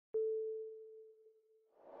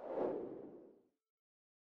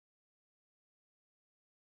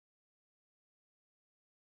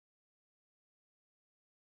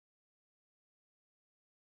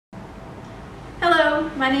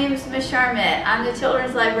Hello, my name is Miss Charmette. I'm the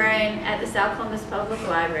children's librarian at the South Columbus Public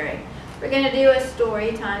Library. We're going to do a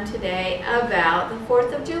story time today about the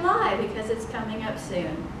 4th of July because it's coming up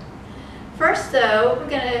soon. First though, we're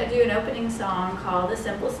going to do an opening song called the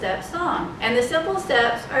Simple Steps Song. And the Simple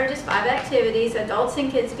Steps are just 5 activities adults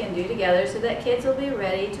and kids can do together so that kids will be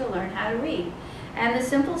ready to learn how to read. And the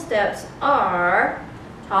simple steps are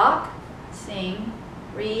talk, sing,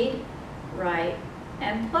 read, write,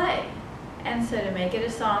 and play. And so to make it a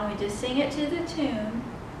song, we just sing it to the tune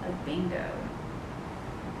of bingo.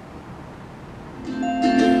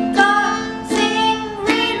 Talk, sing,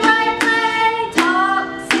 read, write, play.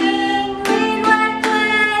 Talk, sing, read, write,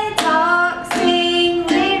 play. Talk, sing,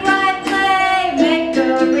 read, write, play. Make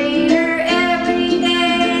a reader every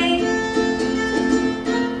day.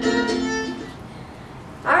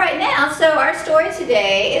 All right, now, so our story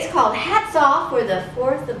today is called Hats Off for the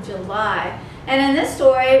 4th of July. And in this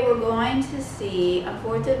story, we're going to see a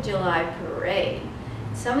 4th of July parade.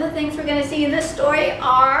 Some of the things we're going to see in this story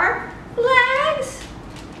are flags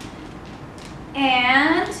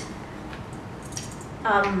and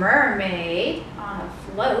a mermaid on a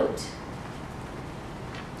float.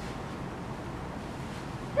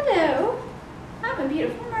 Hello, I'm a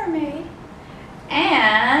beautiful mermaid.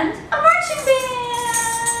 And a marching band.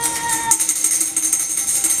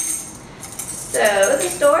 So the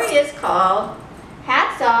story is called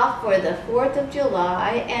Hats Off for the 4th of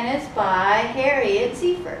July, and it's by Harriet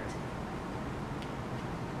Ziefert.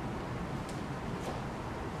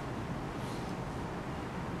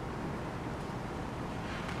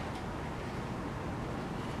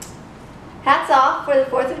 Hats Off for the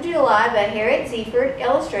 4th of July by Harriet Ziefert,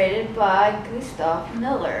 illustrated by Gustav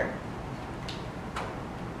Miller.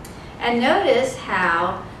 And notice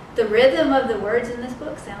how the rhythm of the words in this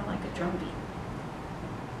book sound like a drum beat.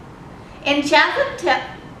 In Chatham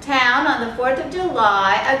Town on the 4th of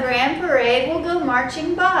July, a grand parade will go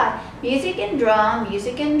marching by. Music and drum,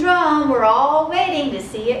 we're all waiting to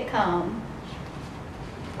see it come.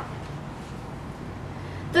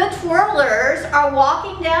 The twirlers are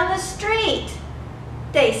walking down the street.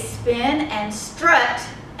 They spin and strut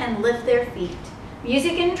and lift their feet.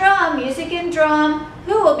 Music and drum,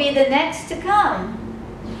 who will be the next to come?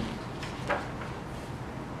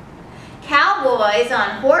 Cowboys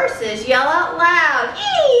on horses yell out loud,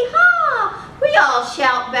 yee-haw! We all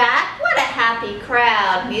shout back, what a happy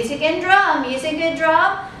crowd. Music and drum,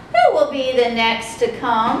 who will be the next to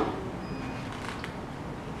come?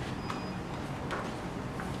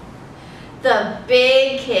 The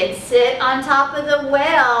big kids sit on top of the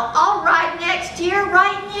well, all right next year,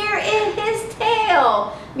 right near in his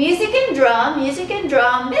tail. Music and drum,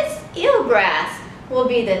 Miss Eelgrass will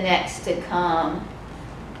be the next to come.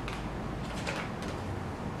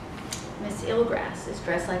 Miss Eelgrass is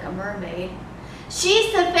dressed like a mermaid.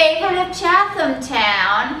 She's the favorite of Chatham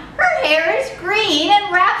Town. Her hair is green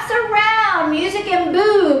and wraps around. Music and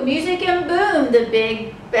boom, the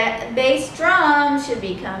big bass drum should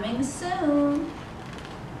be coming soon.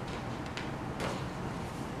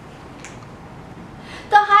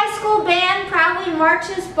 The high school band proudly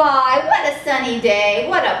marches by. What a sunny day,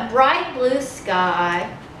 what a bright blue sky.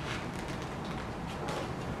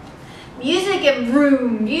 Music and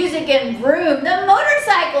vroom, the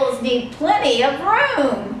motorcycles need plenty of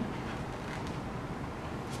room.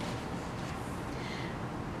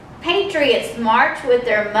 Patriots march with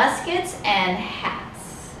their muskets and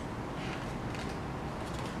hats.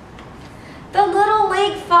 The Little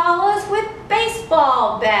League follows with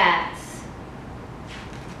baseball bats.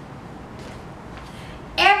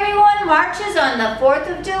 Everyone marches on the 4th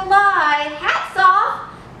of July. Hats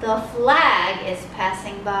off, the flag is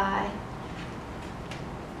passing by.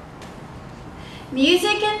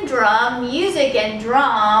 Music and drum,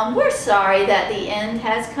 we're sorry that the end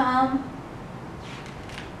has come.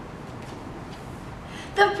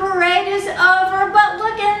 The parade is over, but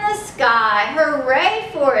look in the sky. Hooray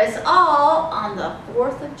for us all on the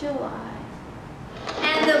 4th of July.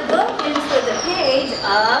 And the book ends with a page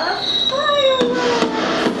of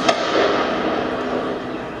fireworks.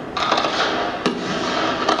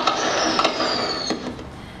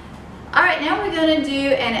 All right, now we're going to do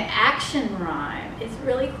an action rhyme. It's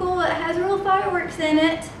really cool. It has real fireworks in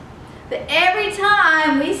it. But every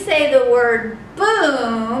time we say the word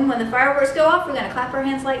boom, when the fireworks go off, we're going to clap our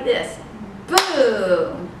hands like this.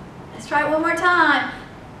 Boom. Let's try it one more time.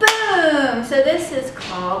 Boom. So this is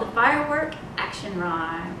called the firework action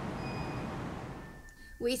rhyme.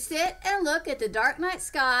 We sit and look at the dark night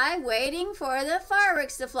sky, waiting for the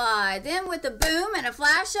fireworks to fly. Then with a boom and a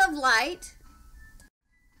flash of light,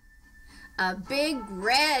 a big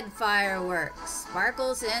red firework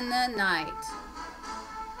sparkles in the night.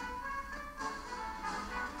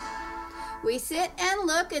 We sit and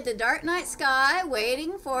look at the dark night sky,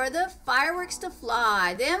 waiting for the fireworks to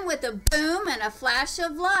fly. Then with a boom and a flash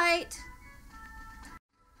of light,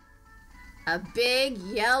 a big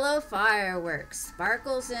yellow firework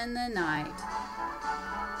sparkles in the night.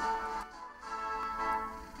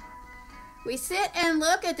 We sit and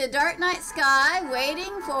look at the dark night sky,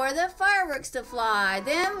 waiting for the fireworks to fly.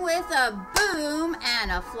 Then with a boom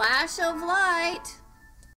and a flash of light,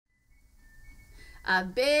 a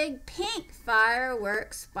big pink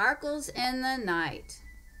firework sparkles in the night.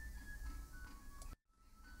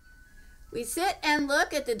 We sit and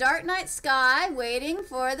look at the dark night sky, waiting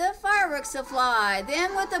for the fireworks to fly.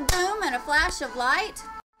 Then with a boom and a flash of light,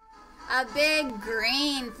 a big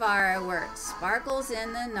green firework sparkles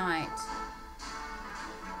in the night.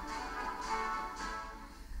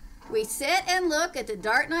 We sit and look at the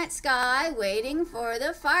dark night sky, waiting for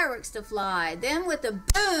the fireworks to fly. Then with a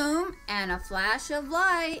boom and a flash of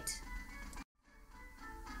light,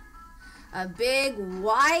 a big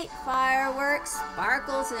white firework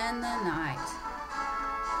sparkles in the night.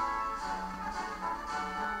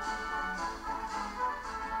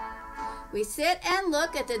 We sit and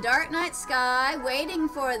look at the dark night sky, waiting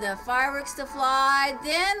for the fireworks to fly.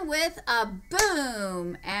 Then with a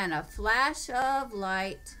boom and a flash of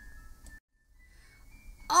light,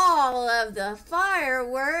 all of the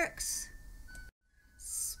fireworks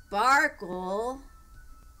sparkle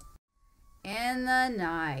in the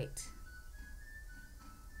night.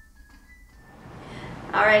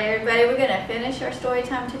 All right, everybody, we're going to finish our story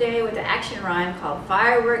time today with the action rhyme called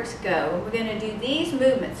Fireworks Go. We're going to do these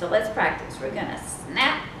movements, so let's practice. We're going to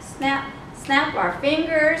snap, snap, snap our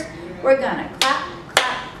fingers. We're going to clap,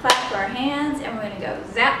 clap, clap our hands, and we're going to go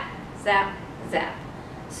zap, zap, zap.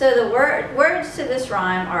 So the words to this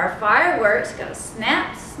rhyme are fireworks go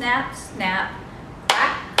snap, snap, snap,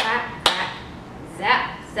 crack, crack, crack,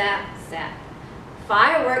 zap, zap, zap.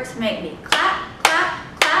 Fireworks make me clap,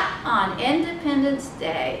 clap, clap on Independence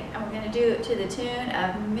Day. And we're going to do it to the tune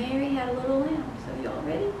of Mary Had a Little Lamb. So y'all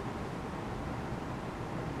ready?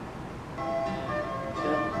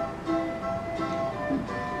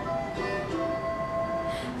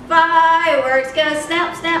 Fireworks go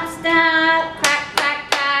snap, snap, snap, crack,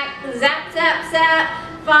 crack, crack, zap, zap, zap.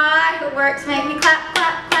 Fireworks make me clap,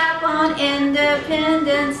 clap, clap on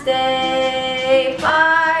Independence Day.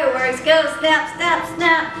 Fireworks go snap, snap,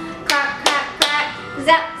 snap, crack, crack, crack,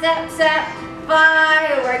 zap, zap, zap.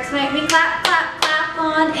 Fireworks make me clap, clap, clap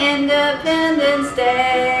on Independence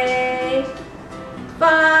Day.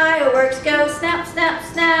 Fireworks go snap, snap,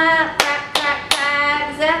 snap, crack, crack,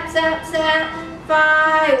 crack, zap, zap, zap.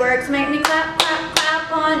 Fireworks make me clap, clap,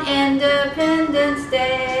 clap on Independence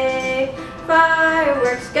Day.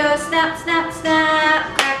 Fireworks go snap, snap,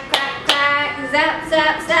 snap, crack, crack, crack, zap,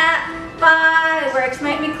 zap, zap. Fireworks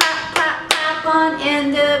make me clap, clap, clap on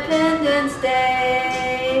Independence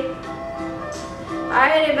Day.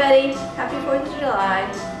 Alright, everybody, happy 4th of July.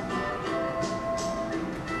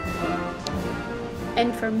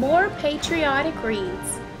 And for more patriotic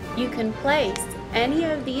reads, you can place any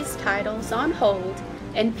of these titles on hold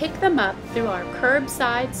and pick them up through our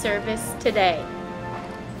curbside service today.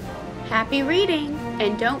 Happy reading,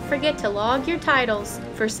 and don't forget to log your titles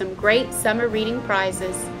for some great summer reading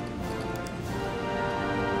prizes.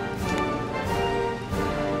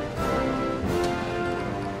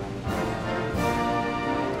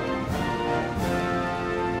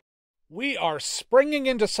 We are springing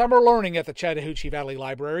into summer learning at the Chattahoochee Valley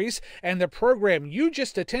Libraries, and the program you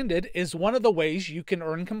just attended is one of the ways you can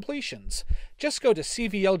earn completions. Just go to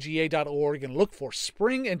cvlga.org and look for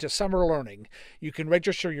Spring into Summer Learning. You can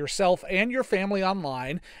register yourself and your family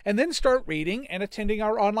online, and then start reading and attending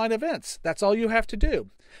our online events. That's all you have to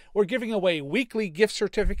do. We're giving away weekly gift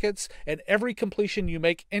certificates, and every completion you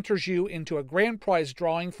make enters you into a grand prize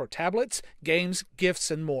drawing for tablets, games,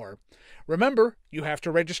 gifts, and more. Remember, you have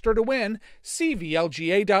to register to win.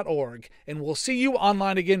 cvlga.org, and we'll see you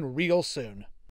online again real soon.